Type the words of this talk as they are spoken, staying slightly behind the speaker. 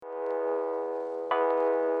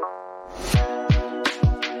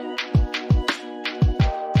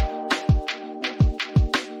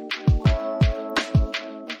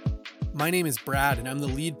My name is Brad, and I'm the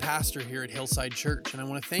lead pastor here at Hillside Church, and I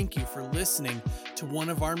want to thank you for listening to one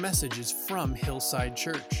of our messages from Hillside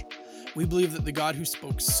Church. We believe that the God who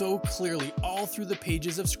spoke so clearly all through the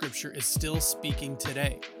pages of Scripture is still speaking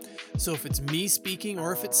today. So if it's me speaking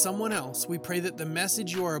or if it's someone else, we pray that the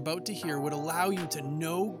message you are about to hear would allow you to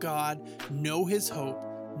know God, know His hope,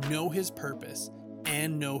 know His purpose,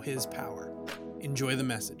 and know His power. Enjoy the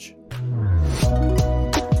message.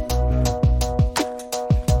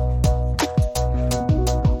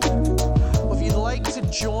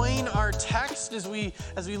 Join our text as we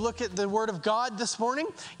look at the Word of God this morning.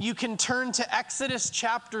 You can turn to Exodus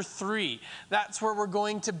chapter 3. That's where we're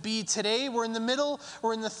going to be today. We're in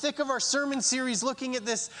the thick of our sermon series looking at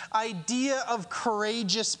this idea of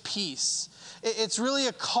courageous peace. It's really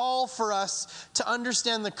a call for us to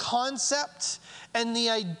understand the concept and the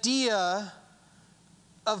idea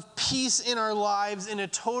of peace in our lives in a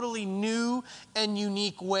totally new and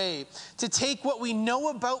unique way. To take what we know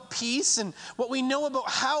about peace and what we know about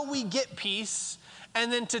how we get peace,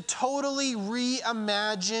 and then to totally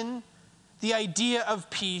reimagine the idea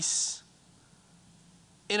of peace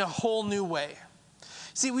in a whole new way.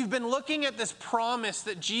 See, we've been looking at this promise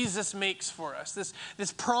that Jesus makes for us,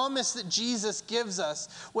 this promise that Jesus gives us.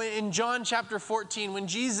 In John chapter 14, when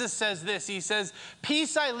Jesus says this, he says,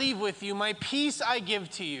 "Peace I leave with you, my peace I give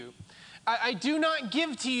to you. I do not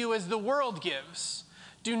give to you as the world gives.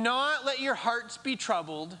 Do not let your hearts be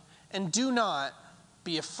troubled, and do not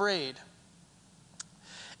be afraid."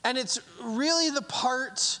 And it's really the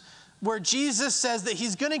part where Jesus says that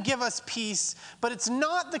he's going to give us peace, but it's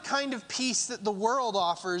not the kind of peace that the world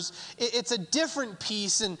offers. It's a different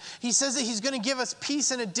peace, and he says that he's going to give us peace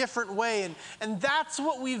in a different way, and that's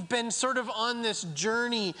what we've been sort of on this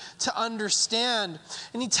journey to understand.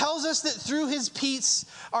 And he tells us that through his peace,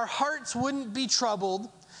 our hearts wouldn't be troubled,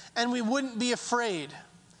 and we wouldn't be afraid,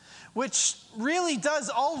 which really does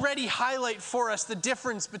already highlight for us the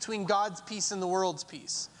difference between God's peace and the world's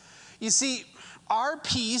peace. You see, our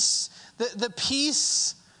peace, the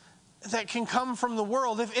peace that can come from the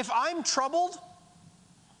world, if I'm troubled,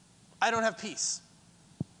 I don't have peace.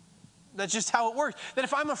 That's just how it works. That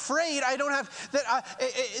if I'm afraid, I don't have,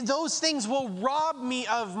 those things will rob me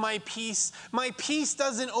of my peace. My peace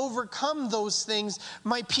doesn't overcome those things.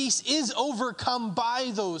 My peace is overcome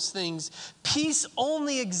by those things. Peace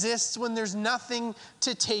only exists when there's nothing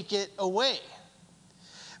to take it away.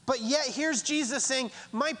 But yet, here's Jesus saying,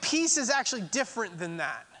 my peace is actually different than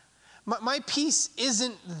that. My peace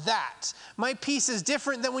isn't that. My peace is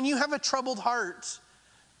different than when you have a troubled heart,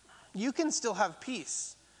 you can still have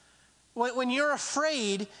peace. When you're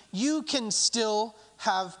afraid, you can still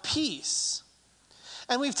have peace.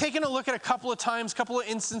 And we've taken a look at a couple of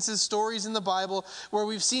instances, stories in the Bible where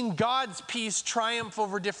we've seen God's peace triumph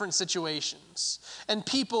over different situations. And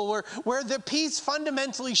people where the peace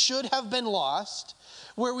fundamentally should have been lost,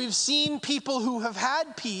 where we've seen people who have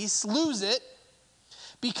had peace lose it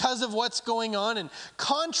because of what's going on, and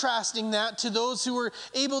contrasting that to those who were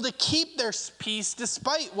able to keep their peace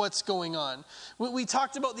despite what's going on. We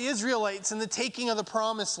talked about the Israelites and the taking of the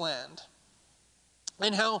promised land,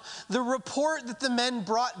 and how the report that the men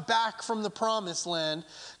brought back from the promised land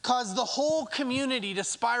caused the whole community to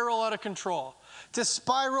spiral out of control, to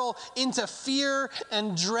spiral into fear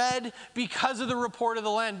and dread because of the report of the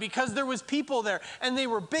land, because there was people there, and they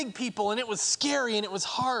were big people, and it was scary, and it was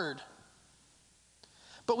hard.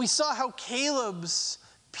 But we saw how Caleb's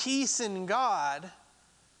peace in God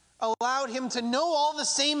allowed him to know all the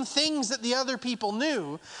same things that the other people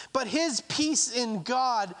knew, but his peace in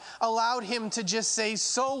God allowed him to just say,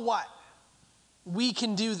 so what? We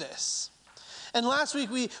can do this. And last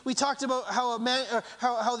week we talked about how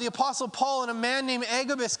how the Apostle Paul and a man named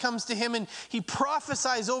Agabus comes to him, and he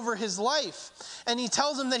prophesies over his life. And he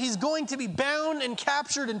tells him that he's going to be bound and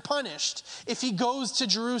captured and punished if he goes to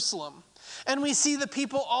Jerusalem. And we see the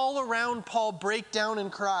people all around Paul break down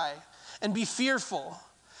and cry and be fearful.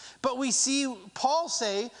 But we see Paul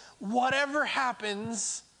say, whatever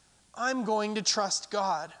happens, I'm going to trust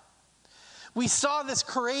God. We saw this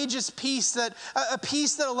courageous peace, a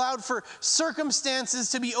peace that allowed for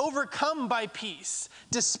circumstances to be overcome by peace,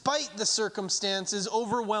 despite the circumstances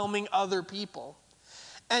overwhelming other people.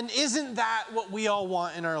 And isn't that what we all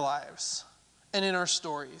want in our lives and in our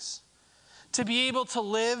stories? To be able to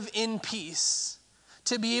live in peace,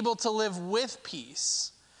 to be able to live with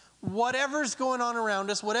peace, whatever's going on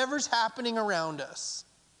around us, whatever's happening around us.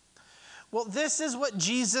 Well, this is what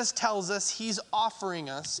Jesus tells us he's offering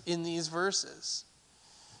us in these verses.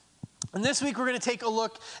 And this week we're going to take a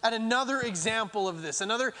look at another example of this,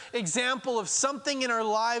 another example of something in our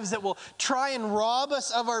lives that will try and rob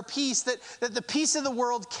us of our peace, that the peace of the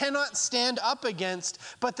world cannot stand up against,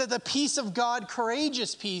 but that the peace of God,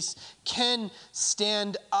 courageous peace, can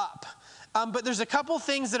stand up. But there's a couple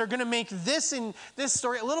things that are going to make this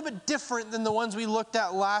story a little bit different than the ones we looked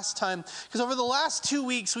at last time. Because over the last 2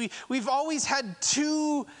 weeks, we've always had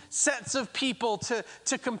two sets of people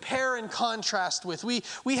to compare and contrast with.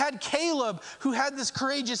 We had Caleb, who had this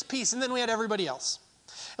courageous peace, and then we had everybody else.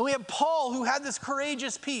 And we had Paul, who had this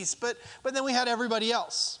courageous peace, but then we had everybody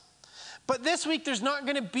else. But this week, there's not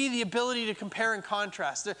going to be the ability to compare and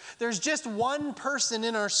contrast. There's just one person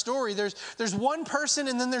in our story. There's one person,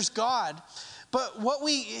 and then there's God. But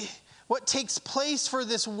what takes place for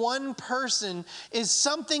this one person is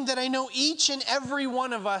something that I know each and every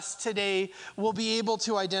one of us today will be able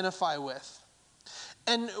to identify with.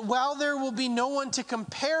 And while there will be no one to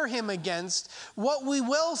compare him against, what we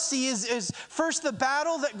will see is first the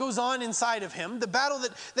battle that goes on inside of him, the battle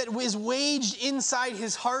that is waged inside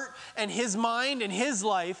his heart and his mind and his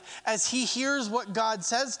life as he hears what God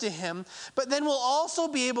says to him. But then we'll also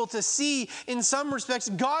be able to see, in some respects,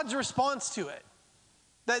 God's response to it.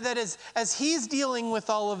 That is, as he's dealing with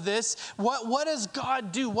all of this, what does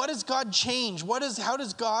God do? What does God change? How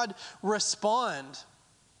does God respond?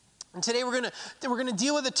 And today we're going to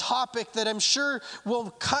deal with a topic that I'm sure will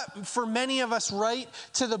cut for many of us right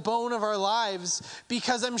to the bone of our lives,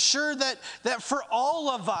 because I'm sure that for all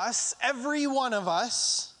of us, every one of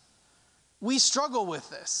us, we struggle with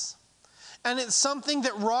this. And it's something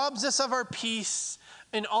that robs us of our peace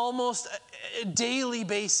in almost a daily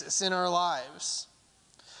basis in our lives.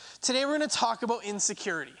 Today we're going to talk about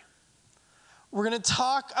insecurity. We're going to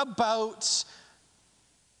talk about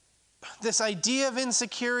this idea of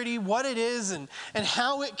insecurity, what it is, and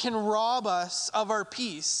how it can rob us of our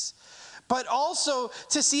peace, but also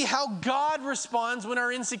to see how God responds when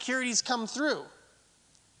our insecurities come through.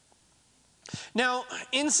 Now,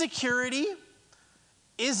 insecurity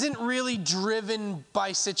isn't really driven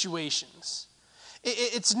by situations.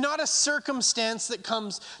 It's not a circumstance that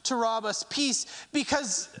comes to rob us peace,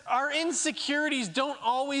 because our insecurities don't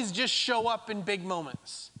always just show up in big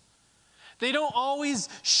moments. They don't always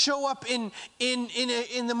show up in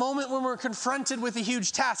the moment when we're confronted with a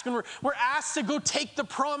huge task, when we're asked to go take the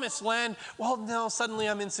promised land. Well, now suddenly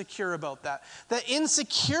I'm insecure about that. That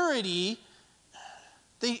insecurity,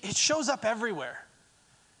 it shows up everywhere.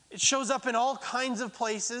 It shows up in all kinds of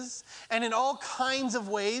places and in all kinds of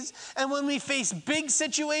ways. And when we face big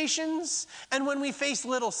situations and when we face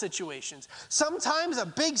little situations, sometimes a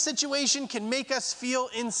big situation can make us feel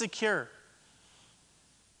insecure.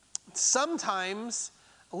 Sometimes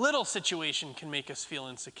a little situation can make us feel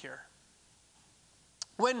insecure.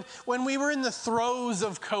 When we were in the throes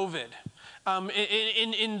of COVID,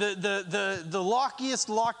 in the lockiest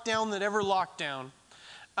lockdown that ever locked down,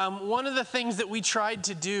 one of the things that we tried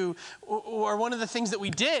to do, or one of the things that we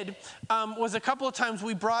did, was a couple of times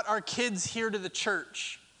we brought our kids here to the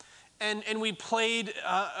church, and we played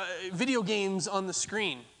video games on the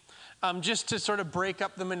screen. Just to sort of break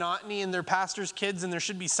up the monotony, and they're pastors' kids, and there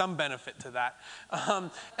should be some benefit to that.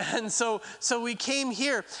 And so we came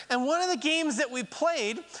here, and one of the games that we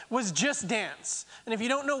played was Just Dance. And if you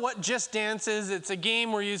don't know what Just Dance is, it's a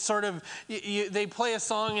game where you sort of, they play a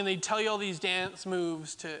song and they tell you all these dance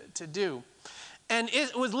moves to do. And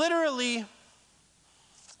it was literally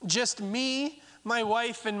just me, my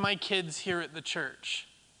wife, and my kids here at the church.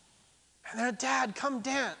 And they're, Dad, come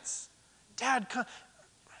dance. Dad, come.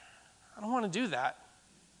 I don't want to do that.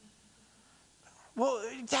 Well,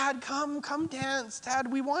 Dad, come dance.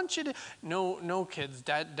 Dad, we want you to. No, kids.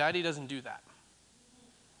 Daddy doesn't do that.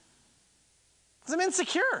 Because I'm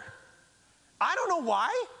insecure. I don't know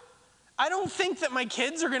why. I don't think that my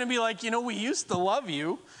kids are going to be like, we used to love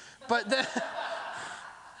you, but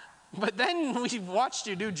then we watched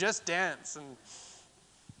you do Just Dance, and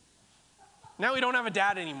now we don't have a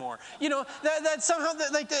dad anymore. That somehow,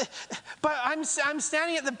 but I'm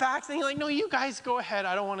standing at the back thinking like, no, you guys go ahead.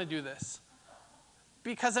 I don't want to do this.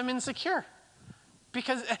 Because I'm insecure.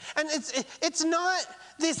 And it's not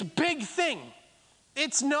this big thing.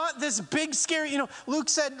 It's not this big, scary, Luke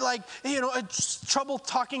said trouble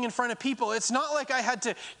talking in front of people. It's not like I had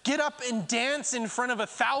to get up and dance in front of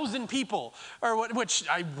 1,000 people, which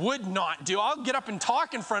I would not do. I'll get up and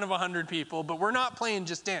talk in front of 100 people, but we're not playing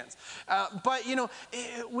Just Dance. But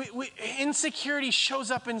insecurity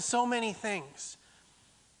shows up in so many things.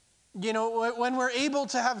 When we're able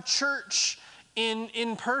to have church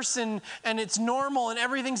in person, and it's normal and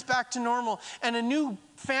everything's back to normal, and a new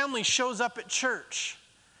family shows up at church,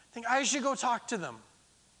 I think I should go talk to them.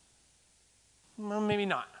 Well, maybe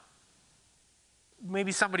not.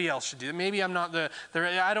 Maybe somebody else should do it. Maybe I'm not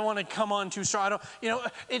I don't want to come on too strong.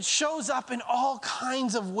 It shows up in all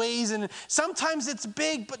kinds of ways, and sometimes it's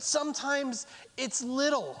big, but sometimes it's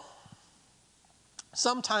little.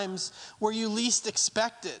 Sometimes where you least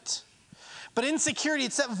expect it. But insecurity,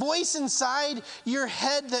 it's that voice inside your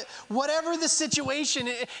head that whatever the situation,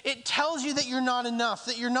 it tells you that you're not enough,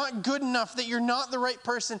 that you're not good enough, that you're not the right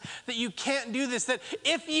person, that you can't do this, that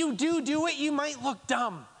if you do it, you might look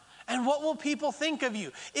dumb. And what will people think of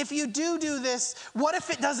you? If you do this, what if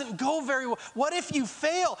it doesn't go very well? What if you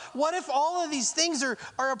fail? What if all of these things are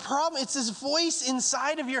a problem? It's this voice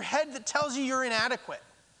inside of your head that tells you you're inadequate.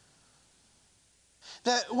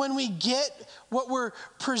 That when we get what we're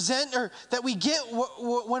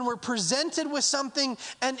when we're presented with something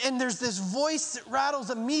and there's this voice that rattles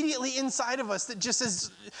immediately inside of us that just says,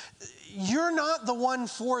 you're not the one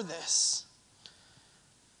for this.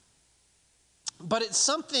 But it's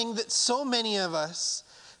something that so many of us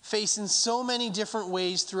face in so many different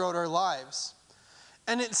ways throughout our lives.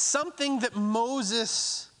 And it's something that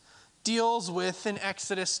Moses deals with in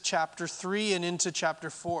Exodus chapter 3 and into chapter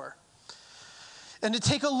 4. And to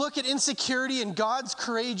take a look at insecurity and God's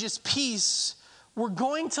courageous peace, we're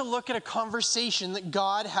going to look at a conversation that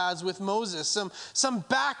God has with Moses. Some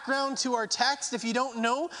background to our text. If you don't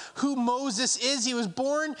know who Moses is, he was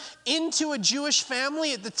born into a Jewish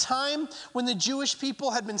family at the time when the Jewish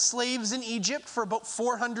people had been slaves in Egypt for about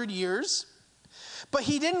 400 years. But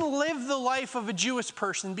he didn't live the life of a Jewish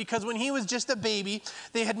person because when he was just a baby,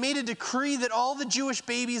 they had made a decree that all the Jewish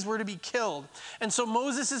babies were to be killed. And so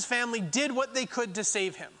Moses' family did what they could to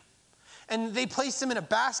save him. And they placed him in a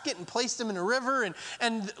basket and placed him in a river.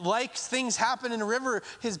 And like things happen in a river,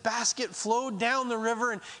 his basket flowed down the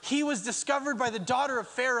river. And he was discovered by the daughter of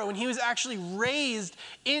Pharaoh. And he was actually raised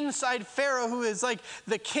inside Pharaoh, who is like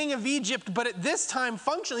the king of Egypt. But at this time,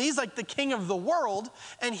 functionally, he's like the king of the world.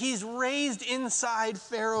 And he's raised inside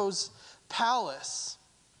Pharaoh's palace.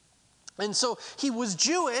 And so he was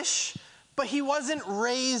Jewish, but he wasn't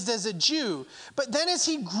raised as a Jew. But then as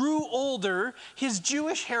he grew older, his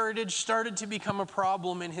Jewish heritage started to become a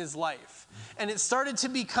problem in his life. And it started to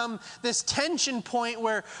become this tension point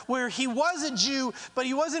where he was a Jew, but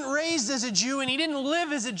he wasn't raised as a Jew, and he didn't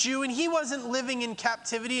live as a Jew, and he wasn't living in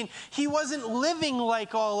captivity, and he wasn't living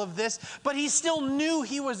like all of this, but he still knew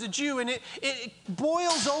he was a Jew. And it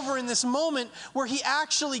boils over in this moment where he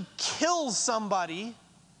actually kills somebody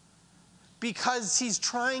because he's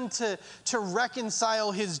trying to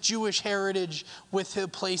reconcile his Jewish heritage with the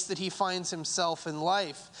place that he finds himself in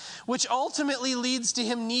life, which ultimately leads to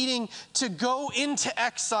him needing to go into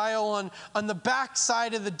exile on the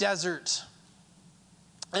backside of the desert.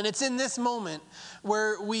 And it's in this moment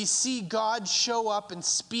where we see God show up and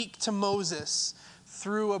speak to Moses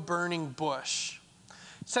through a burning bush.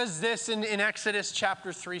 It says this in Exodus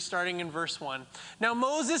chapter 3, starting in verse 1. Now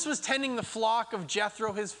Moses was tending the flock of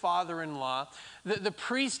Jethro, his father-in-law, the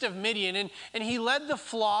priest of Midian, and he led the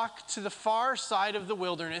flock to the far side of the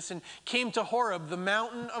wilderness and came to Horeb, the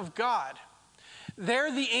mountain of God.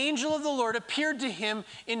 There the angel of the Lord appeared to him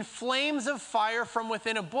in flames of fire from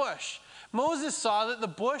within a bush. Moses saw that the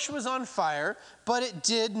bush was on fire, but it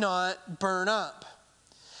did not burn up.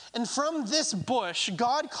 And from this bush,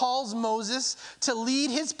 God calls Moses to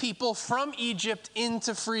lead his people from Egypt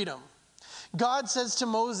into freedom. God says to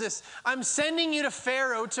Moses, I'm sending you to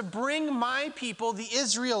Pharaoh to bring my people, the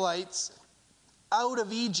Israelites, out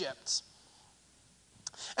of Egypt.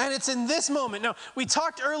 And it's in this moment. Now, we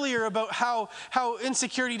talked earlier about how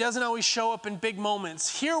insecurity doesn't always show up in big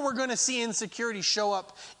moments. Here we're going to see insecurity show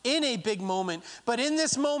up in a big moment. But in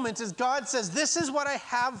this moment, as God says, this is what I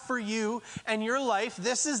have for you and your life.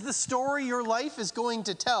 This is the story your life is going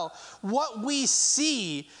to tell. What we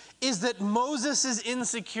see is that Moses'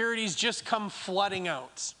 insecurities just come flooding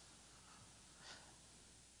out.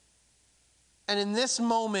 And in this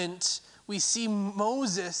moment, we see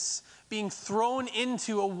Moses being thrown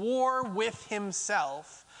into a war with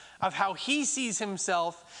himself of how he sees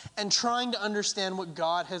himself and trying to understand what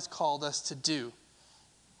God has called us to do.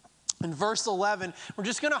 In verse 11, we're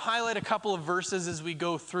just going to highlight a couple of verses as we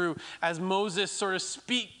go through, as Moses sort of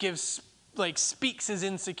speaks his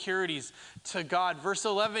insecurities to God. Verse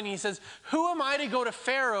 11, he says, "Who am I to go to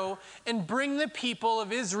Pharaoh and bring the people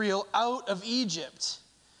of Israel out of Egypt?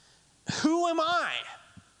 Who am I?"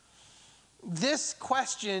 This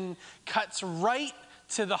question cuts right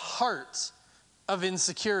to the heart of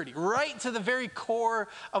insecurity, right to the very core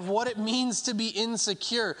of what it means to be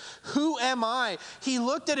insecure. Who am I? He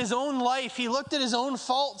looked at his own life. He looked at his own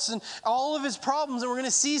faults and all of his problems, and we're going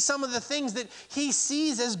to see some of the things that he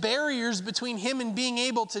sees as barriers between him and being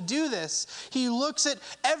able to do this. He looks at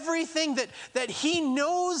everything that he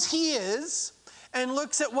knows he is and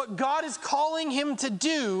looks at what God is calling him to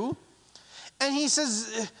do, and he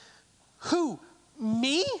says, who?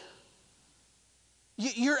 Me?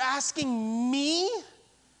 You're asking me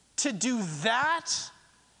to do that?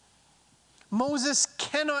 Moses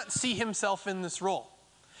cannot see himself in this role.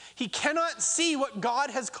 He cannot see what God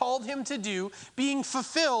has called him to do being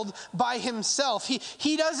fulfilled by himself.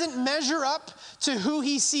 He doesn't measure up to who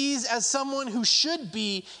he sees as someone who should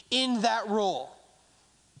be in that role.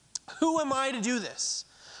 Who am I to do this?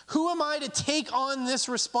 Who am I to take on this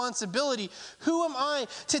responsibility? Who am I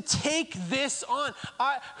to take this on?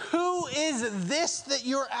 Who is this that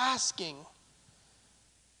you're asking?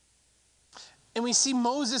 And we see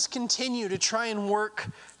Moses continue to try and work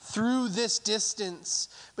through this distance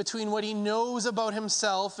between what he knows about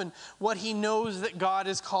himself and what he knows that God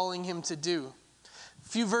is calling him to do. A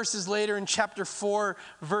few verses later in chapter 4,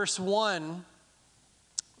 verse 1,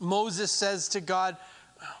 Moses says to God,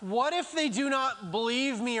 what if they do not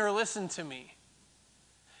believe me or listen to me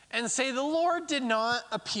and say, the Lord did not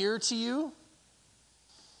appear to you?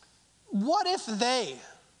 What if they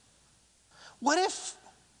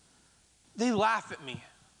laugh at me?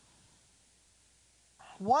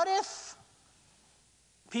 What if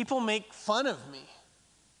people make fun of me?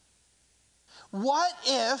 What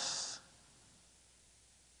if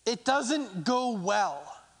it doesn't go well?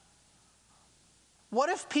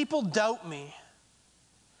 What if people doubt me?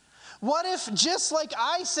 What if, just like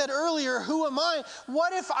I said earlier, who am I?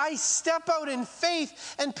 What if I step out in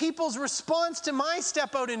faith and people's response to my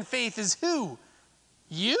step out in faith is who?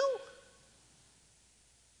 You?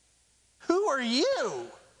 Who are you?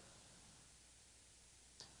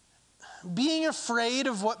 Being afraid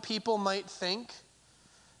of what people might think,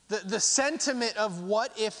 the sentiment of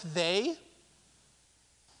what if they,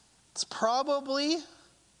 it's probably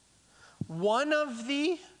one of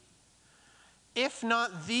the, if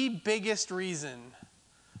not the biggest reason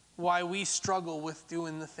why we struggle with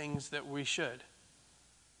doing the things that we should.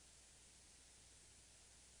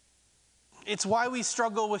 It's why we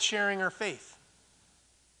struggle with sharing our faith.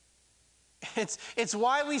 It's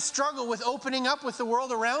why we struggle with opening up with the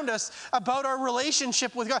world around us about our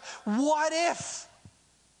relationship with God. What if?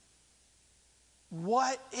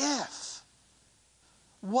 What if?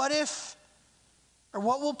 What if, or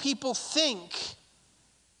what will people think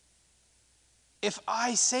if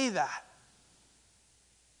I say that?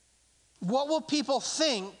 What will people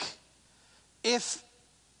think if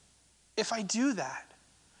I do that?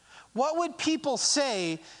 What would people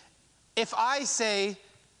say if I say,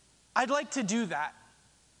 I'd like to do that?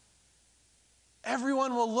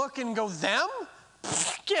 Everyone will look and go, them?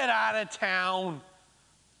 Get out of town.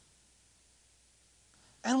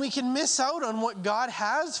 And we can miss out on what God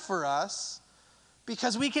has for us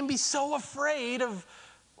because we can be so afraid of,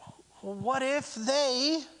 well, what if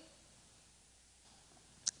they?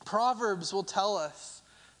 Proverbs will tell us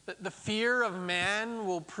that the fear of man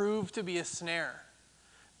will prove to be a snare,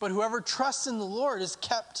 but whoever trusts in the Lord is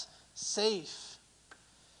kept safe.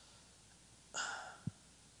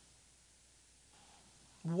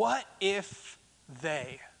 What if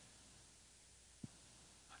they?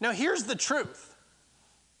 Now here's the truth.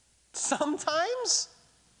 Sometimes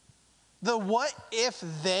the what if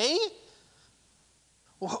they,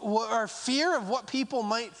 our fear of what people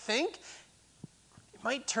might think, it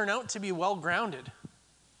might turn out to be well-grounded.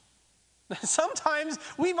 Sometimes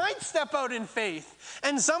we might step out in faith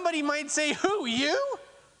and somebody might say, who, you?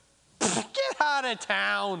 Get out of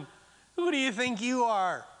town. Who do you think you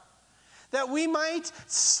are? That we might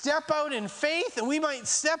step out in faith and we might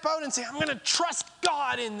step out and say, I'm going to trust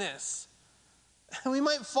God in this. And we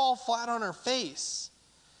might fall flat on our face.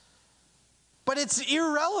 But it's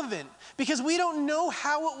irrelevant because we don't know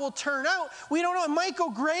how it will turn out. We don't know. It might go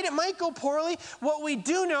great. It might go poorly. What we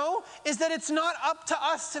do know is that it's not up to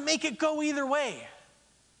us to make it go either way.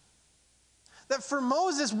 That for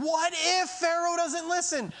Moses, what if Pharaoh doesn't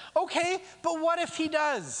listen? Okay, but what if he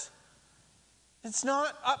does? It's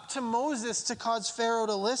not up to Moses to cause Pharaoh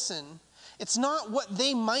to listen. It's not what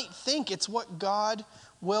they might think. It's what God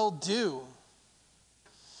will do.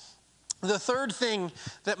 The third thing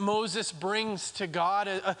that Moses brings to God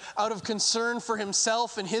out of concern for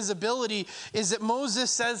himself and his ability is that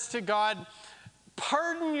Moses says to God,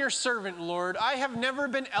 pardon your servant, Lord. I have never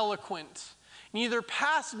been eloquent, neither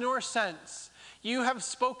past nor since. You have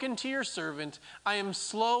spoken to your servant. I am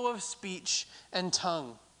slow of speech and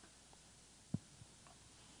tongue.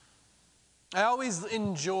 I always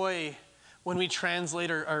enjoy when we translate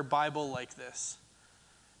our Bible like this,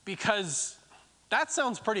 because that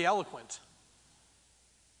sounds pretty eloquent.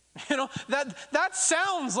 You know, that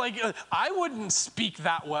sounds like I wouldn't speak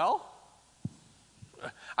that well.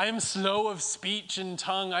 I am slow of speech and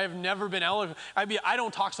tongue. I have never been eloquent. I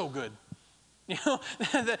don't talk so good. You know,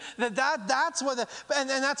 that's what, and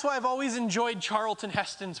that's why I've always enjoyed Charlton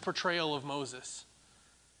Heston's portrayal of Moses.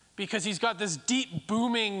 Because he's got this deep,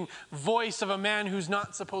 booming voice of a man who's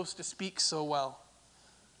not supposed to speak so well.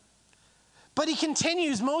 But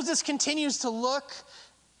Moses continues to look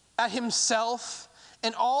at himself,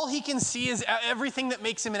 and all he can see is everything that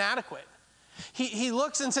makes him inadequate. He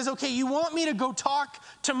looks and says, okay, you want me to go talk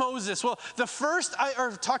to Moses? Well,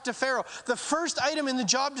 talk to Pharaoh. The first item in the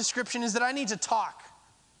job description is that I need to talk.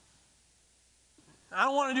 I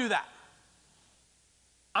don't want to do that.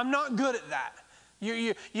 I'm not good at that.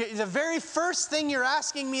 The very first thing you're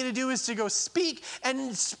asking me to do is to go speak,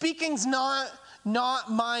 and speaking's not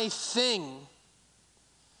my thing.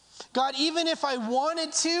 God, even if I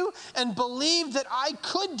wanted to and believed that I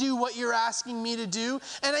could do what you're asking me to do,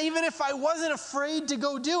 and even if I wasn't afraid to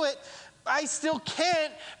go do it, I still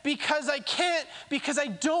can't because I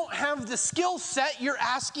don't have the skill set you're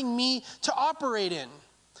asking me to operate in.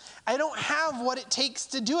 I don't have what it takes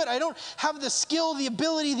to do it. I don't have the skill, the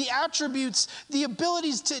ability, the attributes, the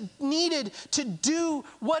abilities needed to do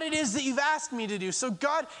what it is that you've asked me to do. So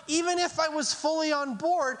God, even if I was fully on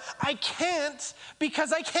board, I can't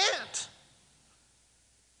because I can't.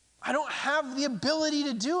 I don't have the ability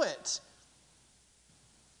to do it.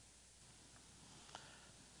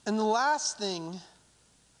 And the last thing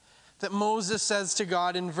that Moses says to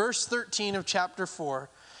God in verse 13 of chapter 4,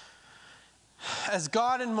 as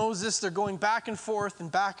God and Moses, they're going back and forth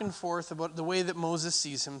about the way that Moses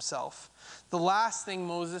sees himself. The last thing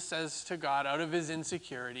Moses says to God out of his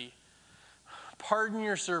insecurity, pardon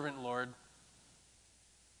your servant, Lord.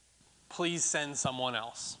 Please send someone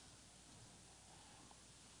else.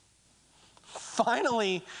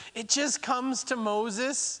 Finally, it just comes to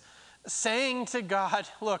Moses saying to God,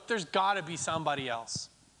 look, there's got to be somebody else.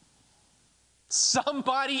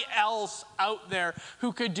 Somebody else out there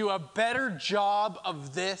who could do a better job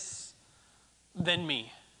of this than me.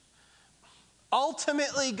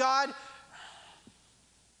 Ultimately, God,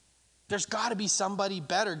 there's got to be somebody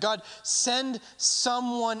better. God, send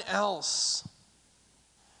someone else.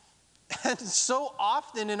 And so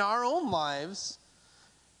often in our own lives,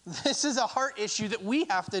 this is a heart issue that we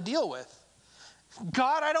have to deal with.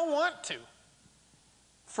 God, I don't want to.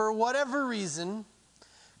 For whatever reason,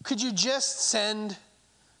 could you just send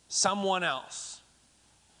someone else?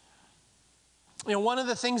 You know, one of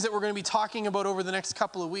the things that we're going to be talking about over the next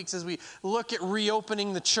couple of weeks as we look at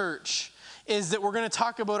reopening the church is that we're going to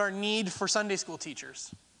talk about our need for Sunday school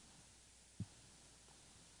teachers.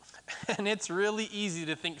 And it's really easy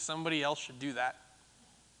to think somebody else should do that.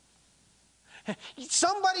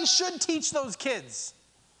 Somebody should teach those kids.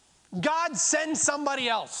 God, send somebody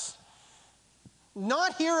else.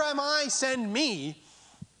 Not here am I, send me.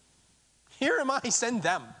 Here am I, send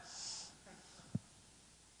them.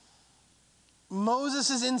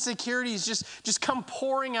 Moses' insecurities just come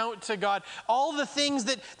pouring out to God. All the things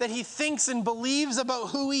that he thinks and believes about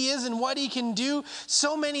who he is and what he can do.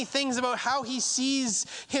 So many things about how he sees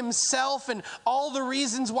himself and all the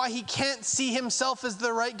reasons why he can't see himself as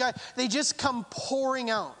the right guy. They just come pouring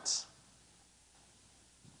out.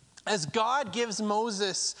 As God gives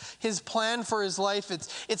Moses his plan for his life,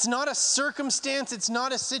 it's not a circumstance, it's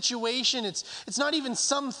not a situation, it's not even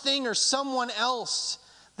something or someone else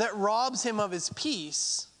that robs him of his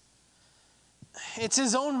peace. It's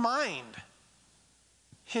his own mind,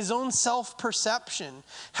 his own self-perception,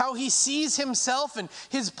 how he sees himself and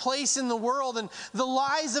his place in the world, and the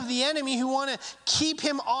lies of the enemy who want to keep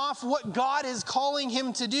him off what God is calling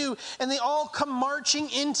him to do. And they all come marching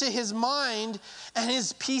into his mind, and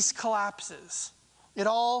his peace collapses. It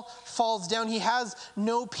all falls down. He has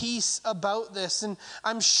no peace about this. And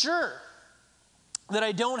I'm sure that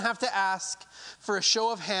I don't have to ask for a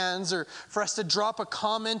show of hands or for us to drop a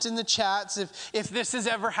comment in the chats if this has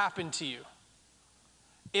ever happened to you.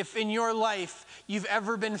 If in your life you've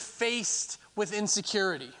ever been faced with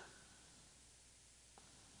insecurity.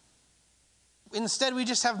 Instead, we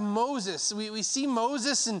just have Moses. We see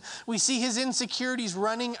Moses and we see his insecurities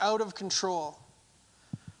running out of control.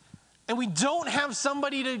 And we don't have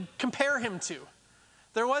somebody to compare him to.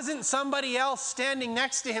 There wasn't somebody else standing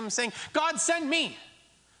next to him saying, God, send me.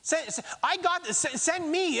 I got this.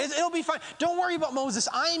 Send me. It'll be fine. Don't worry about Moses.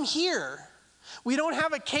 I'm here. We don't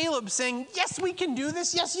have a Caleb saying, yes, we can do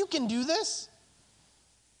this. Yes, you can do this.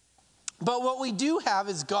 But what we do have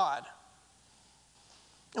is God.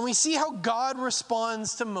 And we see how God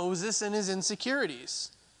responds to Moses and his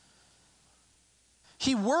insecurities.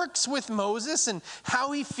 He works with Moses and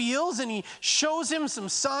how he feels, and he shows him some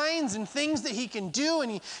signs and things that he can do.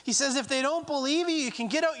 And he says, if they don't believe you, you can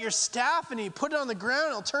get out your staff, and he put it on the ground,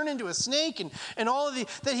 and it'll turn into a snake, and all of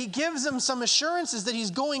that he gives him some assurances that he's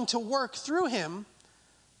going to work through him.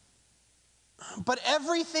 But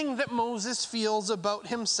everything that Moses feels about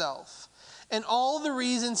himself and all the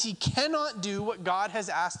reasons he cannot do what God has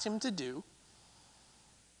asked him to do,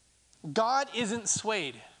 God isn't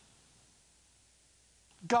swayed.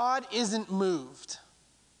 God isn't moved.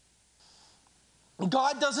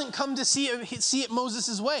 God doesn't come to see it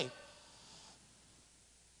Moses' way.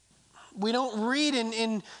 We don't read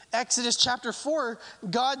in Exodus chapter 4,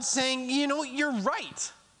 God saying, you're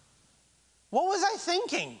right. What was I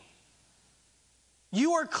thinking?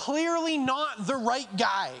 You are clearly not the right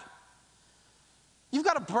guy. You've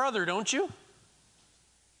got a brother, don't you?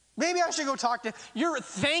 Maybe I should go talk to you.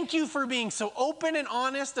 Thank you for being so open and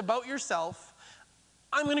honest about yourself.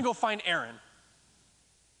 I'm going to go find Aaron.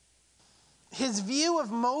 His view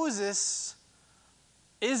of Moses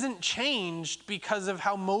isn't changed because of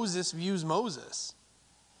how Moses views Moses.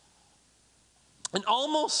 And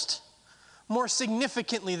almost more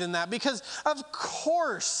significantly than that, because of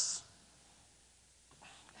course,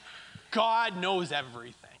 God knows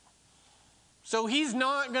everything. So he's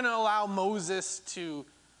not going to allow Moses to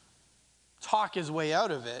talk his way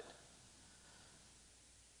out of it.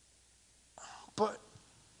 But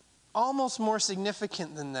almost more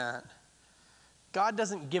significant than that, God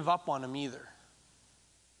doesn't give up on him either.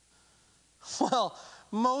 Well,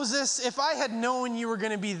 Moses, if I had known you were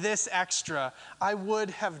going to be this extra, I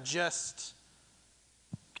would have just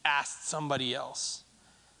asked somebody else.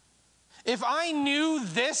 If I knew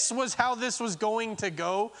this was how this was going to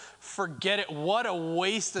go, forget it. What a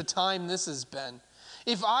waste of time this has been.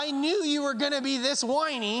 If I knew you were going to be this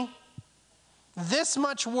whiny, this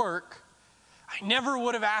much work, I never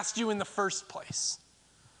would have asked you in the first place.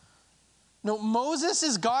 No, Moses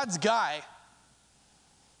is God's guy.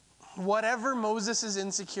 Whatever Moses'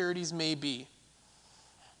 insecurities may be.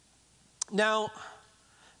 Now,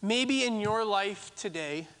 maybe in your life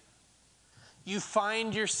today, you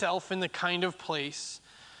find yourself in the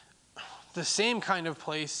same kind of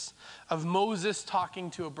place of Moses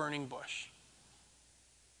talking to a burning bush.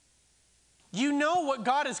 You know what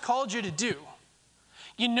God has called you to do.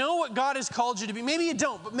 You know what God has called you to be. Maybe you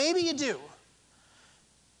don't, but maybe you do.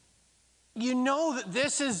 You know that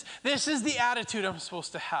this is the attitude I'm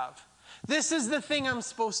supposed to have. This is the thing I'm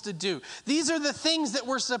supposed to do. These are the things that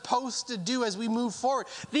we're supposed to do as we move forward.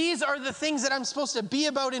 These are the things that I'm supposed to be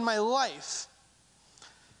about in my life.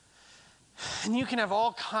 And you can have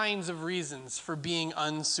all kinds of reasons for being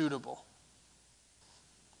unsuitable.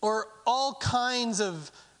 Or all kinds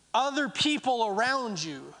of other people around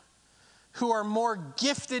you who are more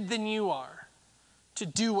gifted than you are to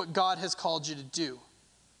do what God has called you to do.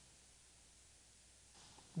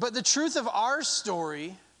 But the truth of our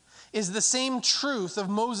story is the same truth of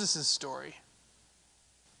Moses' story.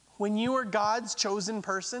 When you are God's chosen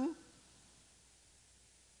person,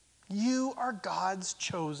 you are God's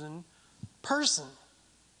chosen person.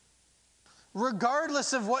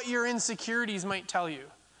 Regardless of what your insecurities might tell you,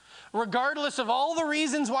 regardless of all the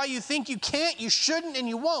reasons why you think you can't, you shouldn't, and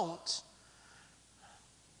you won't,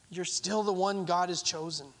 you're still the one God has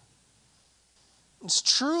chosen. It's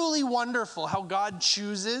truly wonderful how God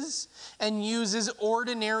chooses and uses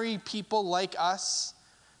ordinary people like us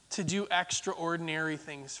to do extraordinary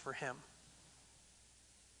things for him.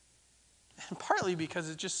 And partly because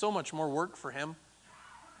it's just so much more work for him.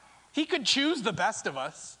 He could choose the best of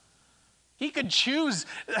us. He could choose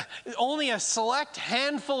only a select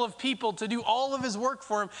handful of people to do all of his work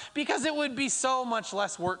for him because it would be so much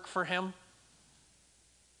less work for him.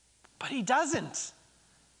 But he doesn't.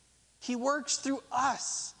 He works through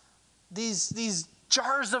us, these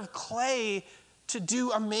jars of clay, to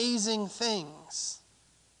do amazing things.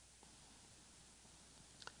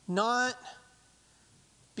 Not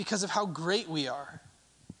because of how great we are,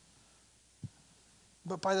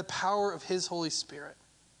 but by the power of his Holy Spirit.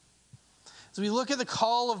 As we look at the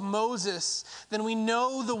call of Moses, then we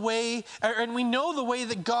know the way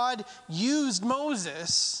that God used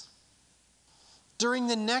Moses during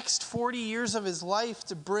the next 40 years of his life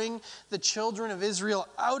to bring the children of Israel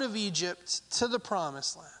out of Egypt to the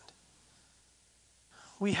promised land.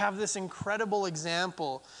 We have this incredible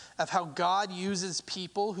example of how God uses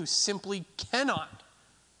people who simply cannot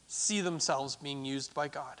see themselves being used by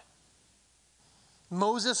God.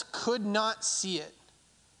 Moses could not see it,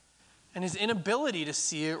 and his inability to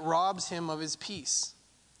see it robs him of his peace.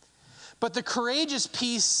 But the courageous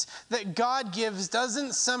peace that God gives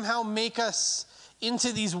doesn't somehow make us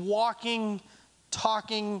into these walking,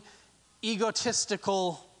 talking,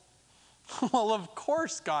 egotistical, well, of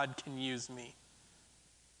course God can use me.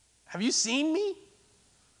 Have you seen me?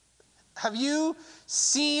 Have you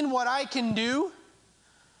seen what I can do?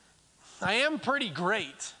 I am pretty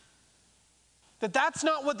great. That's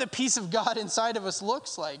not what the peace of God inside of us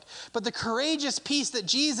looks like. But the courageous peace that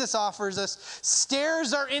Jesus offers us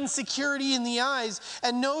stares our insecurity in the eyes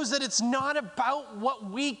and knows that it's not about what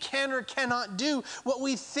we can or cannot do, what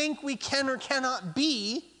we think we can or cannot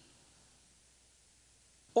be,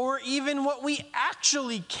 or even what we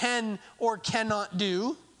actually can or cannot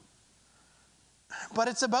do, but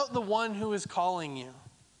it's about the one who is calling you.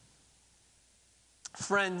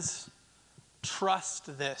 Friends,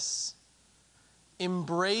 trust this.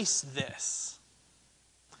 Embrace this.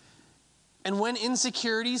 And when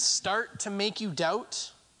insecurities start to make you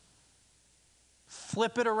doubt,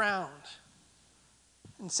 flip it around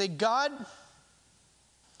and say, God,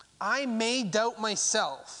 I may doubt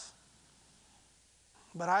myself,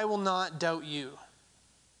 but I will not doubt you.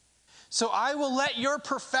 So I will let your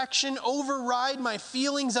perfection override my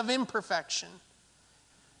feelings of imperfection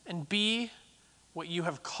and be what you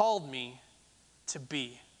have called me to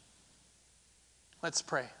be. Let's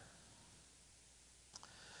pray.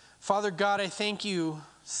 Father God, I thank you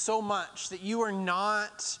so much that you are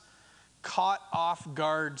not caught off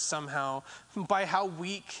guard somehow by how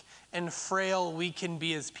weak and frail we can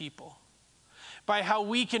be as people, by how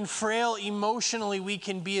weak and frail emotionally we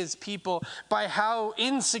can be as people, by how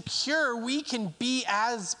insecure we can be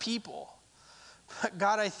as people. But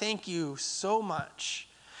God, I thank you so much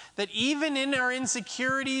that even in our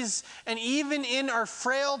insecurities and even in our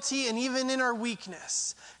frailty and even in our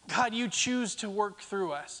weakness, God, you choose to work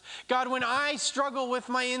through us. God, when I struggle with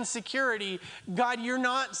my insecurity, God, you're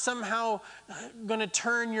not somehow going to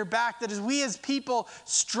turn your back. That as we as people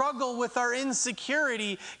struggle with our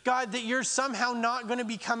insecurity, God, that you're somehow not going to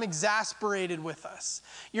become exasperated with us.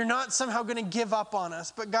 You're not somehow going to give up on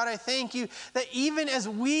us. But God, I thank you that even as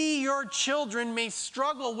we, your children, may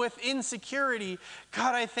struggle with insecurity,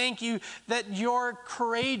 God, I thank you that your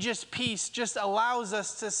courageous peace just allows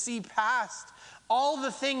us to see past all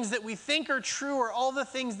the things that we think are true or all the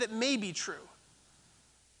things that may be true.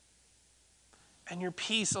 And your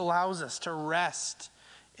peace allows us to rest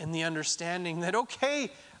in the understanding that,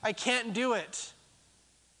 okay, I can't do it,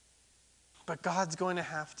 but God's going to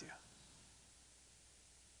have to.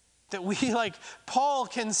 That we, like Paul,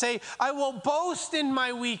 can say, I will boast in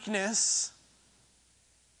my weakness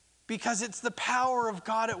because it's the power of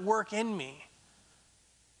God at work in me.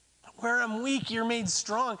 Where I'm weak, you're made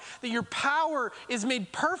strong. That your power is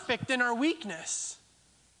made perfect in our weakness.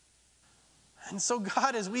 And so,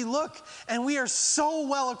 God, as we look and we are so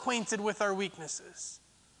well acquainted with our weaknesses,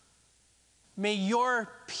 may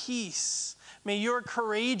your peace, may your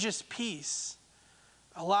courageous peace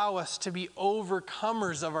allow us to be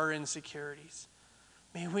overcomers of our insecurities.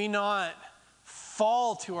 May we not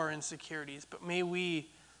fall to our insecurities, but may we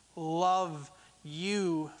love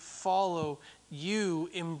you, follow you,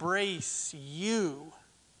 embrace you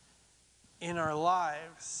in our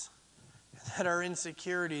lives. That our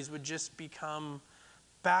insecurities would just become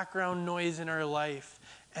background noise in our life,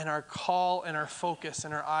 and our call and our focus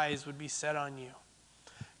and our eyes would be set on you.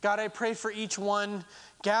 God, I pray for each one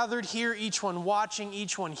gathered here, each one watching,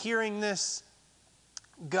 each one hearing this.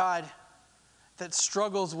 God, that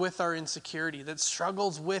struggles with our insecurity, that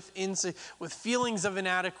struggles with feelings of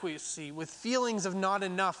inadequacy, with feelings of not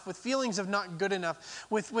enough, with feelings of not good enough,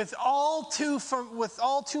 with all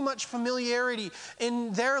too much familiarity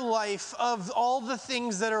in their life of all the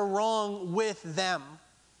things that are wrong with them.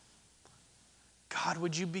 God,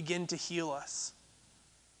 would you begin to heal us?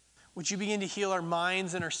 Would you begin to heal our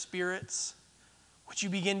minds and our spirits? Would you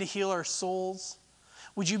begin to heal our souls?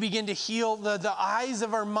 Would you begin to heal the eyes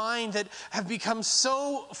of our mind that have become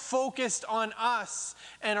so focused on us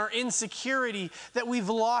and our insecurity that we've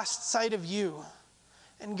lost sight of you?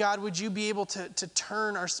 And God, would you be able to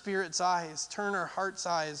turn our spirit's eyes, turn our heart's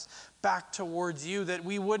eyes back towards you, that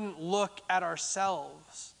we wouldn't look at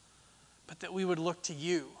ourselves, but that we would look to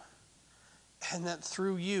you, and that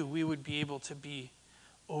through you we would be able to be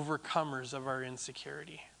overcomers of our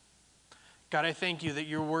insecurity. God, I thank you that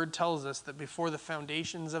your word tells us that before the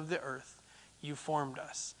foundations of the earth, you formed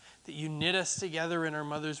us, that you knit us together in our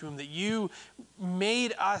mother's womb, that you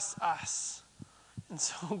made us us. And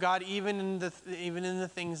so, God, even in the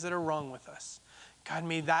things that are wrong with us, God,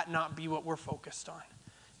 may that not be what we're focused on.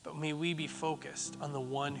 but may we be focused on the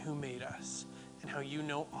one who made us and how you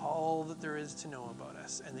know all that there is to know about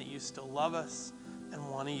us and that you still love us and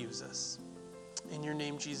want to use us. In your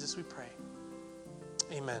name, Jesus, we pray.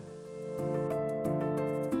 Amen.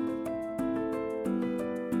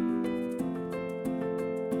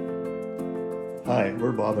 Hi,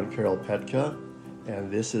 we're Bob and Carol Petka, and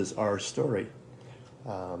this is our story.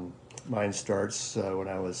 Mine starts when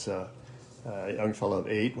I was a young fellow of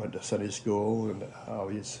 8, went to Sunday school, and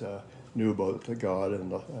always knew about God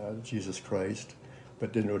and Jesus Christ,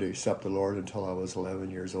 but didn't really accept the Lord until I was 11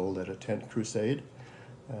 years old at a tent crusade.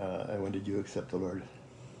 And when did you accept the Lord?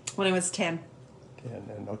 When I was 10.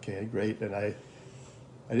 And okay, great. And I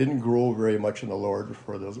didn't grow very much in the Lord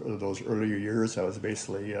for those earlier years. I was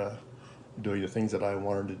basically doing the things that I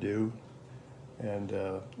wanted to do, and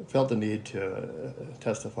felt the need to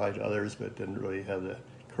testify to others, but didn't really have the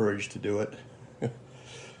courage to do it.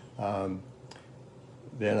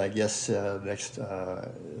 Then I guess next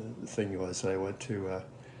thing was I went to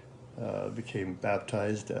became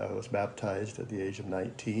baptized. I was baptized at the age of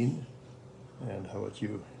 19. And how about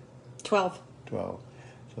you? 12. 12.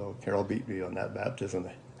 So Carol beat me on that baptism.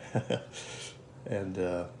 And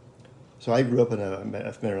so I grew up in a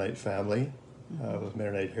Mennonite family with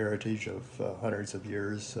Mennonite heritage of hundreds of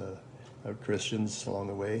years of Christians along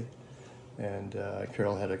the way. And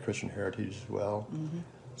Carol had a Christian heritage as well. Mm-hmm.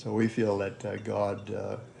 So we feel that God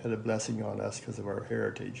had a blessing on us because of our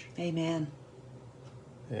heritage. Amen.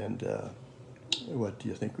 And what do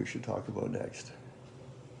you think we should talk about next?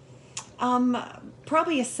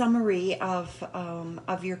 Probably a summary of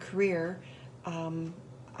your career,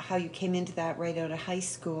 how you came into that right out of high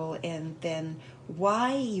school, and then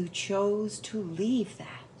why you chose to leave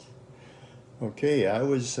that. Okay,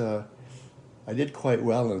 I did quite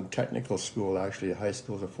well in technical school. Actually, high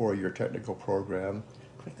school is a 4-year technical program,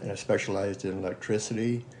 and I specialized in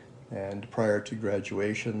electricity. And prior to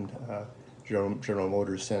graduation, General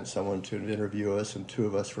Motors sent someone to interview us, and 2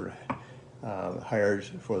 of us were hired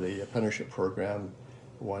for the apprenticeship program.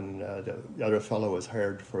 The other fellow was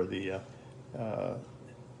hired for the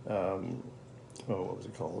what was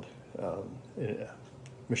it called?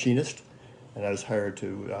 Machinist, and I was hired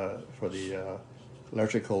for the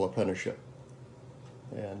electrical apprenticeship.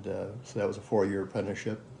 And so that was a 4-year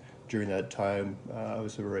apprenticeship. During that time, I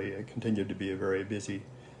continued to be a very busy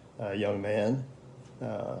young man.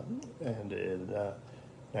 And in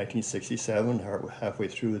 1967, halfway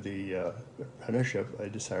through the apprenticeship, I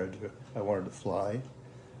decided I wanted to fly.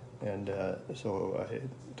 And so I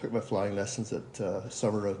took my flying lessons at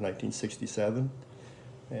summer of 1967.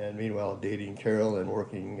 And meanwhile, dating Carol and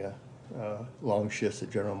working long shifts at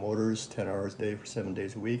General Motors, 10 hours a day for 7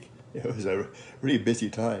 days a week. It was a really busy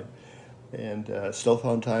time. And still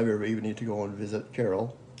found time every evening to go and visit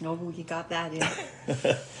Carol. Oh, you got that in.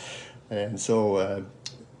 And so in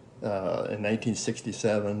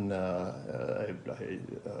 1967,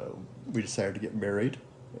 we decided to get married.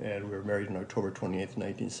 And we were married on October 28th,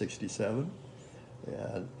 1967.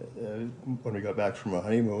 And when we got back from our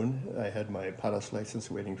honeymoon, I had my pilot's license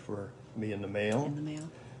waiting for me in the mail.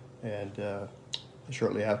 And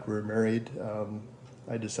shortly after we were married,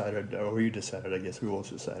 we decided, I guess we both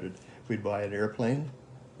decided, we'd buy an airplane.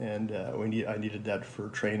 And I needed that for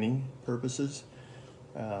training purposes,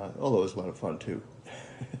 although it was a lot of fun too.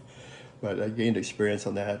 But I gained experience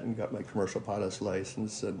on that and got my commercial pilot's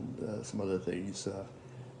license and some other things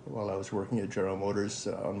while I was working at General Motors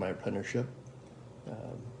on my apprenticeship.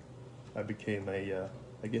 I became I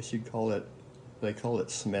guess you'd call it, they call it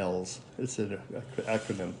SMELS. It's an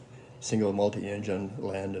acronym, Single Multi-Engine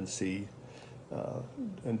Land and Sea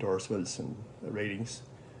endorsements and ratings,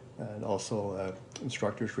 and also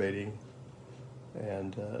instructor's rating.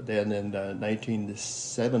 And then in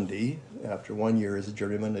 1970, after 1 year as a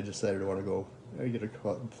journeyman, I decided I want to go get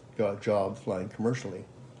a job flying commercially.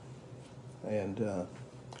 And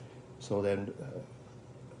so then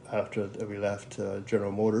after we left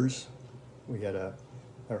General Motors, we had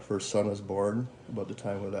our first son was born about the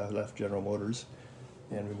time when I left General Motors,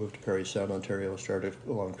 and we moved to Parry Sound, Ontario, and started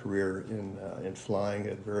a long career in flying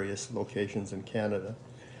at various locations in Canada,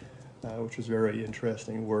 which was very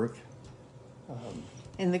interesting work.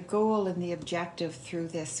 And the goal and the objective through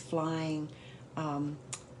this flying,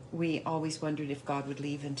 we always wondered if God would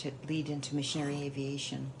lead into missionary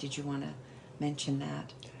aviation. Did you want to mention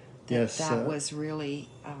that? Yes. That was really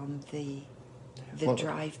the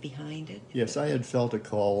drive behind it. Yes, I had felt a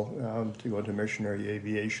call to go into missionary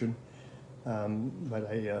aviation, but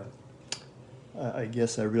I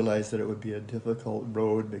guess I realized that it would be a difficult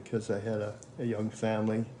road because I had a young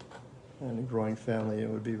family and a growing family. It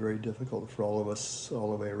would be very difficult for all of us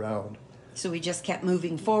all the way around. So we just kept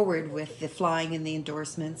moving forward with the flying and the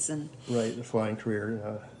endorsements and. Right, the flying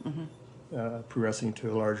career, progressing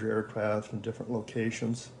to a larger aircraft in different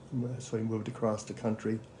locations. So we moved across the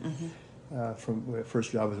country. From my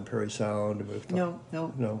first job was in Parry Sound. And moved No.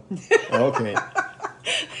 No. Oh, okay.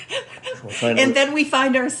 And then we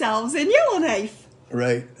find ourselves in Yellowknife.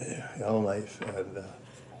 Right, Yellowknife, and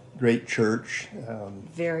great church.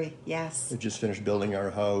 Very, yes. We just finished building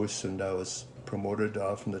our house, and I was promoted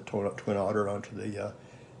from the Twin Otter onto the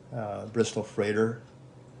Bristol Freighter,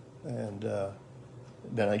 and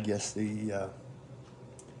then I guess the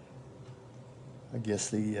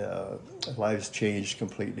lives changed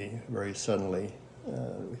completely, very suddenly.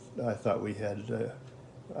 I thought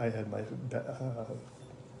I had my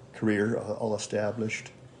career all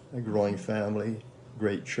established, a growing family,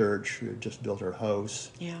 great church. We had just built our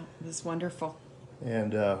house. Yeah, it was wonderful.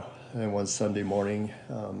 And one Sunday morning,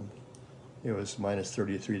 it was minus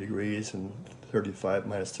 33 degrees, and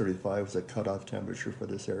minus 35 was a cutoff temperature for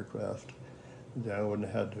this aircraft. And I wouldn't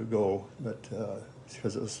have had to go, but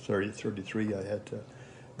because it was 33, I had to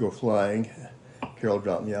go flying. Carol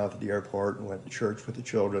dropped me off at the airport and went to church with the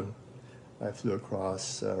children. We flew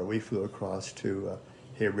across to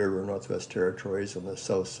Hay River, Northwest Territories, on the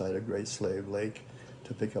south side of Great Slave Lake,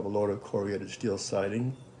 to pick up a load of corrugated steel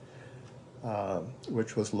siding,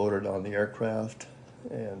 which was loaded on the aircraft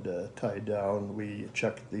and tied down. We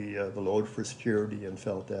checked the load for security and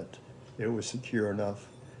felt that it was secure enough,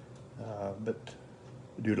 but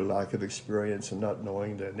due to lack of experience and not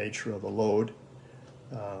knowing the nature of the load,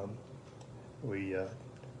 we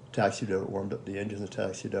taxied out, warmed up the engines and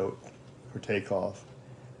taxied out for takeoff.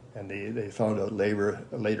 And they found out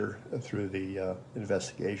later through the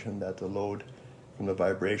investigation that the load from the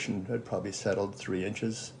vibration had probably settled 3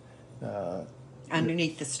 inches.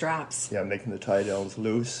 Underneath the straps. Yeah, making the tie downs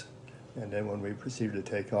loose. And then when we proceeded to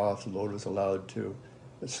take off, the load was allowed to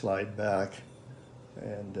slide back.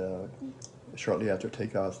 And shortly after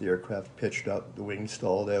takeoff, the aircraft pitched up, the wings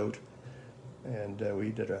stalled out, and we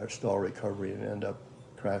did our stall recovery and ended up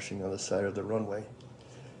crashing on the side of the runway.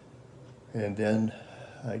 And then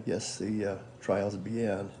I guess the trials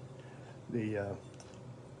began.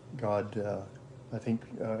 God, I think,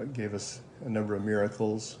 gave us a number of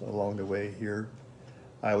miracles along the way here.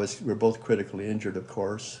 We're both critically injured, of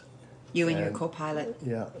course. You and your co-pilot.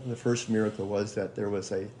 Yeah, the first miracle was that there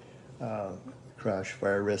was a crash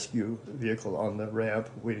fire rescue vehicle on the ramp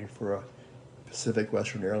waiting for a Pacific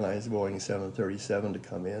Western Airlines Boeing 737 to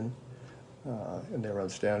come in. And they were on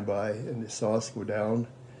standby, and they saw us go down.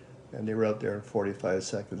 And they were out there in 45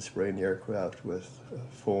 seconds spraying the aircraft with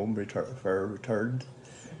foam fire retardant.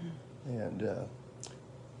 And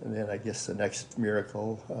then I guess the next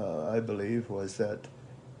miracle, I believe, was that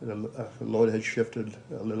the load had shifted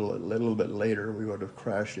a little bit later. We would have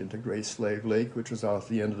crashed into Great Slave Lake, which was off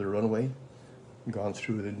the end of the runway, gone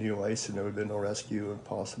through the new ice, and there would have been no rescue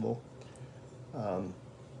possible. Then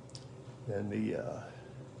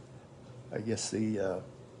I guess the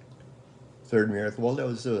third miracle, well, that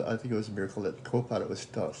was I think it was a miracle that the co-pilot was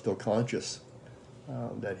still conscious,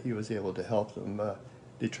 that he was able to help them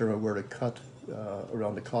determine where to cut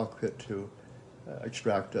around the cockpit to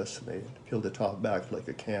extract us. And they peeled the top back like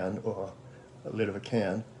a can, or a lid of a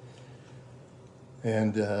can.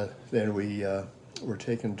 And then we were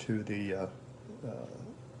taken to the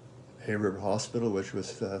Hay River Hospital, which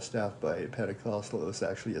was staffed by Pentecostal. It was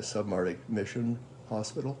actually a subarctic mission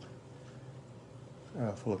hospital,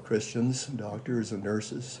 full of Christians, doctors, and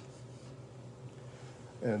nurses.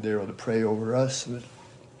 And they were able to pray over us. But,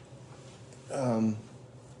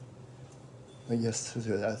 I guess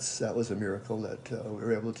that was a miracle that we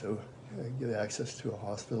were able to get access to a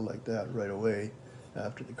hospital like that right away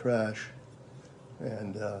after the crash.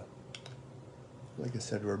 And like I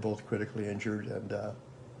said, we were both critically injured, and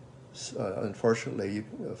unfortunately,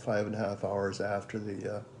 5.5 hours after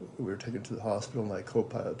we were taken to the hospital, my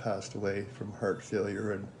co-pilot passed away from heart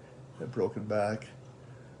failure and a broken back,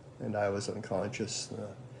 and I was unconscious.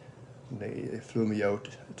 They flew me out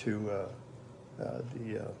to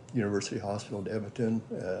the University Hospital in Edmonton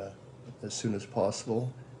as soon as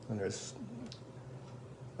possible, and there's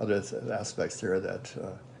other aspects there that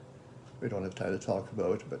we don't have time to talk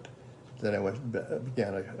about, but then I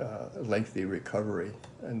began a lengthy recovery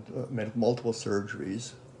and meant multiple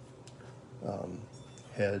surgeries,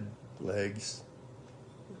 head, legs,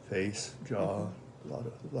 face, jaw,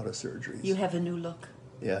 a lot of surgeries. You have a new look.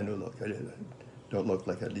 Yeah, a new look. I don't look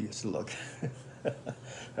like I used to look.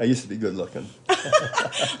 I used to be good looking.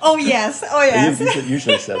 Oh yes, oh yes. You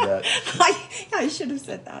should have said that. I should have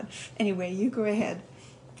said that. Anyway, you go ahead.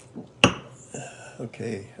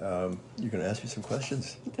 Okay, you're going to ask me some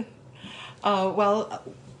questions?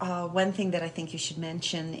 One thing that I think you should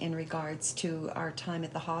mention in regards to our time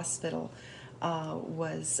at the hospital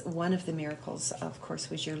was one of the miracles, of course,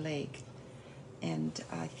 was your leg. And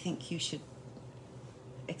I think you should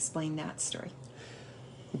explain that story.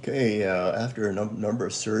 Okay, after a number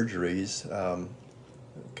of surgeries,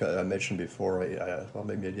 I mentioned before, well,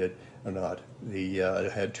 maybe I did or not, I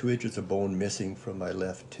had 2 inches of bone missing from my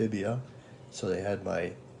left tibia, so they had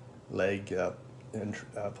my leg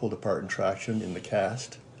pulled apart in traction in the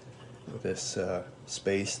cast with this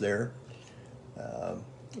space there,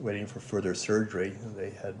 waiting for further surgery.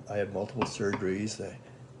 I had multiple surgeries. They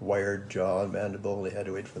wired jaw and mandible. They had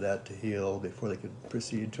to wait for that to heal before they could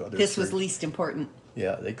proceed to other This was surgeries. least important.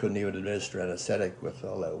 Yeah, they couldn't even administer anesthetic with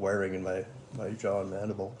all that wiring in my jaw and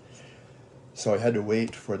mandible. So I had to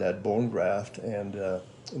wait for that bone graft, and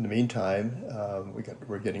in the meantime,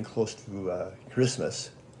 we're getting close to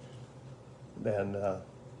Christmas. Then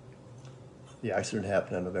the accident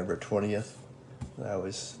happened on November 20th. I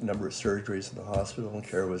was a number of surgeries in the hospital, and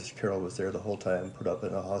Carol was there the whole time, put up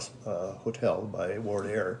in a hotel by Ward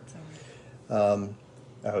Air.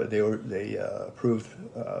 They approved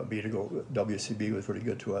me to go. WCB was really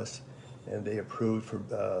good to us, and they approved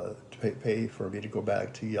to pay for me to go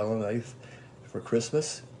back to Yellowknife for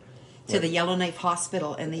Christmas. To the Yellowknife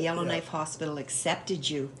Hospital, and the Yellowknife Hospital accepted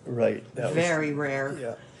you. Right. Very rare.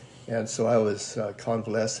 Yeah. And so I was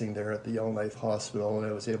convalescing there at the Yellowknife Hospital, and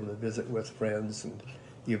I was able to visit with friends and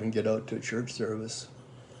even get out to a church service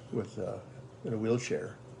with in a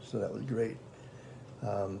wheelchair. So that was great.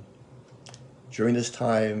 During this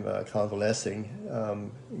time convalescing,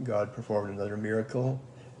 God performed another miracle.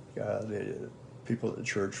 The people at the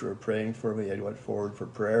church were praying for me. I went forward for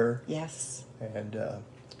prayer. Yes. And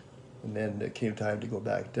then it came time to go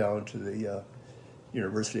back down to the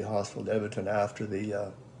University Hospital in Edmonton after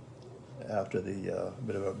the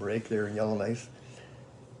bit of a break there in Yellowknife,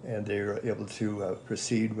 and they were able to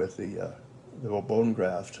proceed with the bone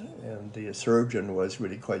graft. And the surgeon was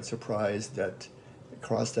really quite surprised that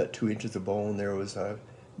across that 2 inches of bone there was a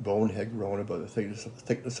bone had grown about the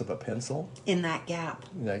thickness of a pencil. In that gap.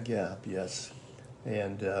 In that gap, yes.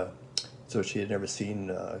 And so she had never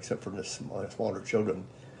seen, except from the smaller children.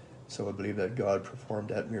 So I believe that God performed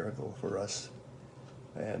that miracle for us.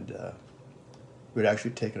 And we'd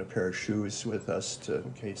actually taken a pair of shoes with us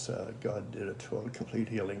in case God did a total, complete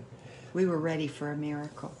healing. We were ready for a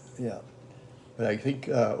miracle. Yeah. But I think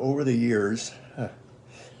over the years,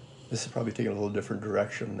 this is probably taking a little different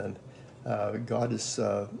direction. And God has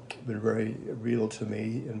been very real to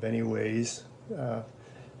me in many ways. And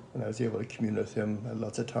I was able to commune with Him. I had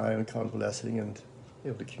lots of time convalescing and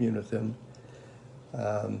able to commune with Him.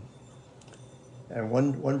 And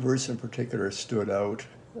one verse in particular stood out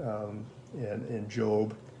in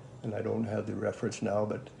Job, and I don't have the reference now,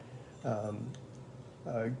 but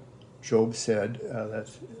Job said that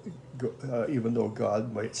even though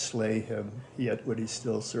God might slay him, yet would he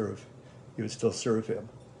still serve. He would still serve him.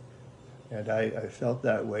 And I felt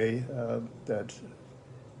that way, that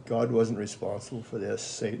God wasn't responsible for this,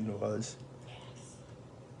 Satan was.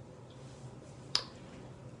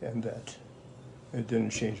 And that it didn't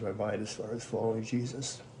change my mind as far as following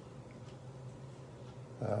Jesus.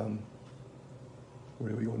 Where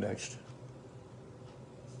do we go next?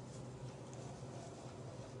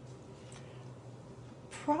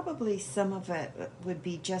 Probably some of it would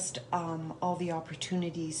be just all the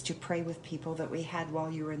opportunities to pray with people that we had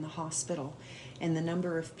while you were in the hospital, and the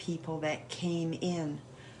number of people that came in,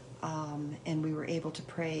 and we were able to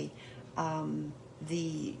pray.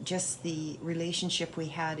 The relationship we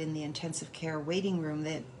had in the intensive care waiting room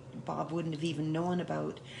that Bob wouldn't have even known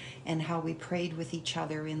about, and how we prayed with each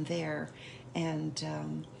other in there, and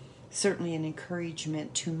certainly an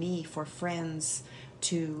encouragement to me for friends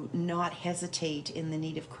to not hesitate in the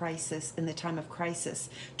need of crisis, in the time of crisis,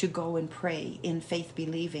 to go and pray in faith,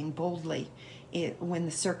 believing boldly when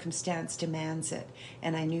the circumstance demands it.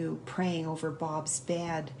 And I knew praying over Bob's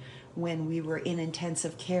bed when we were in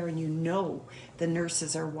intensive care, and the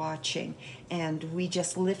nurses are watching, and we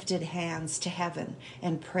just lifted hands to heaven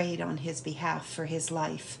and prayed on his behalf for his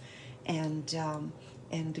life, and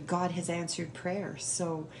God has answered prayers.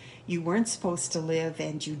 So you weren't supposed to live,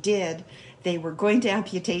 and you did. They were going to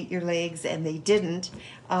amputate your legs, and they didn't.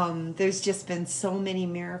 There's just been so many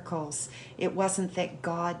miracles. It wasn't that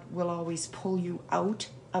God will always pull you out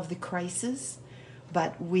of the crisis,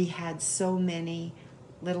 but we had so many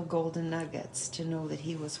little golden nuggets to know that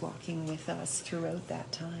He was walking with us throughout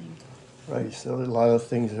that time. Right, so a lot of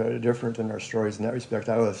things are different in our stories in that respect.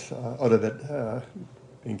 I was out of it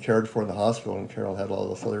being cared for in the hospital, and Carol had all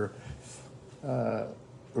this other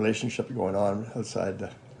relationship going on outside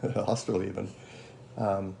hospital even.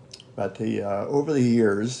 But over the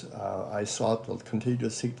years, I continued to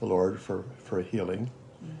seek the Lord for healing.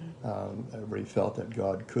 I really felt that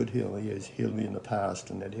God could heal me. He has healed me in the past,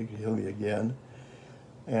 and that He could heal me again.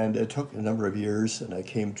 And it took a number of years, and I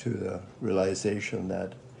came to the realization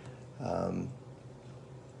that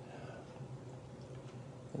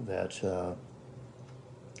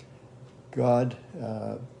God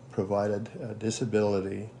provided a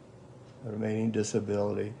disability, a remaining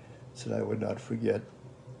disability, so that I would not forget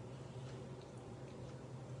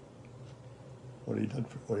what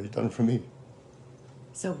He's done for me.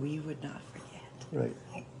 So we would not forget. Right.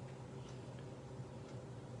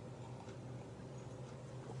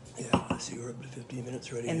 Yeah, I see we're up to 15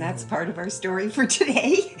 minutes already. And that's part of our story for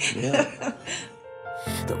today. Yeah.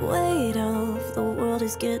 The weight of the world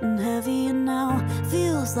is getting heavier now.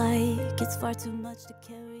 Feels like it's far too much to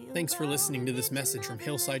carry. Thanks for listening to this message from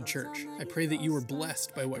Hillside Church. I pray that you were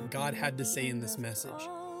blessed by what God had to say in this message.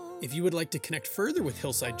 If you would like to connect further with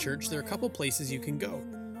Hillside Church, there are a couple places you can go.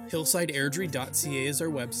 hillsideairdrie.ca is our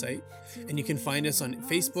website, and you can find us on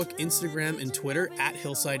Facebook, Instagram, and Twitter at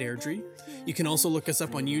Hillside Airdrie. You can also look us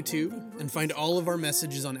up on YouTube and find all of our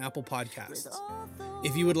messages on Apple Podcasts.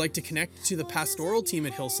 If you would like to connect to the pastoral team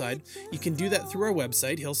at Hillside, you can do that through our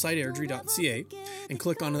website, hillsideairdrie.ca, and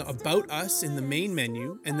click on About Us in the main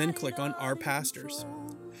menu, and then click on Our Pastors.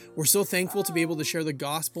 We're so thankful to be able to share the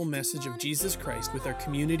gospel message of Jesus Christ with our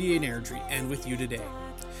community in Airdrie and with you today.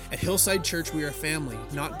 At Hillside Church, we are a family,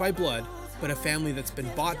 not by blood, but a family that's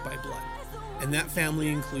been bought by blood. And that family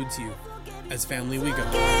includes you. As family we go.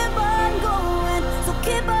 Keep on going, so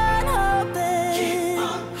keep on hoping. Keep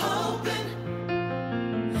on hoping.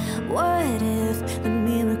 What if the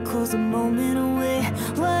miracle's a moment away?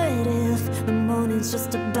 What if the morning's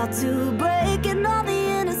just about to break and all the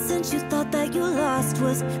innocence you thought that you lost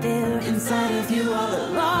was there inside of you all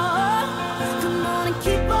along? Come on and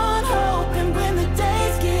keep on hoping when the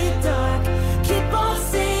days get dark. Keep on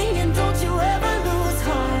singing, don't you ever lose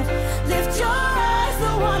heart. Lift your eyes,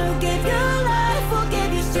 the one who gave you life will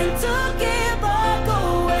give you strength to keep on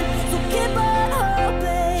going. So keep on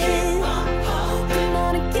hoping. Keep on hoping. Come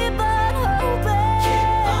on and keep on hoping. Keep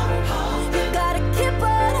on hoping. You gotta keep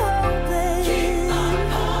on hoping. Keep on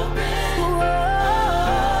hoping. Whoa.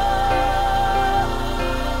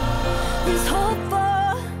 There's hope for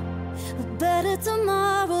a better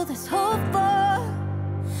tomorrow. There's hope for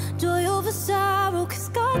joy over sorrow. 'Cause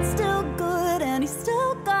God's still good and He's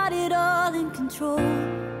still got it all in control.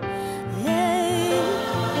 Yeah.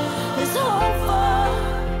 There's hope for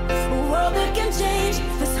a world that can change.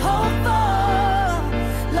 There's hope for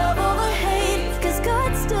love over hate. 'Cause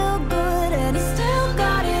God's still good and He's still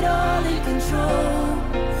got it all in control.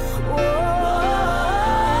 Whoa.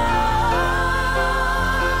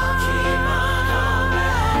 Keep on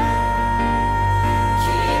hoping.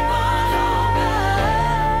 Keep on hoping.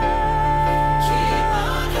 Keep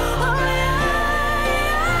on hoping.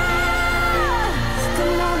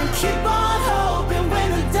 Come on and Keep on hoping when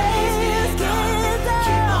the days get dark.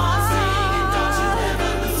 Keep on singing, don't you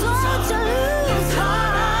ever lose heart. Lift your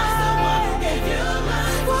eyes, the one who gave you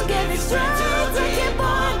life We'll give you strength to keep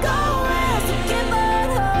on going. So keep on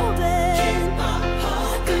hoping. Keep on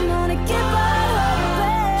hoping. Come on and keep on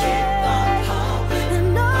hoping. Keep on hoping. And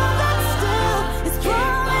know that still His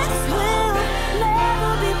promise will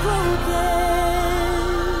never be broken.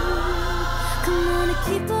 Come on and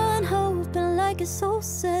keep on hoping like your soul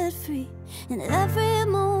set free. In every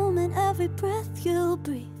moment, every breath you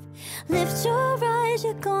breathe. Lift your eyes,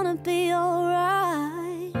 you're gonna be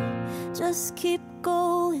alright. Just keep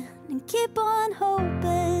going and keep on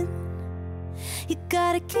hoping. You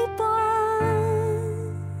gotta keep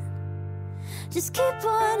on. Just keep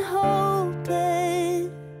on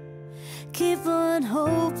hoping. Keep on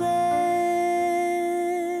hoping.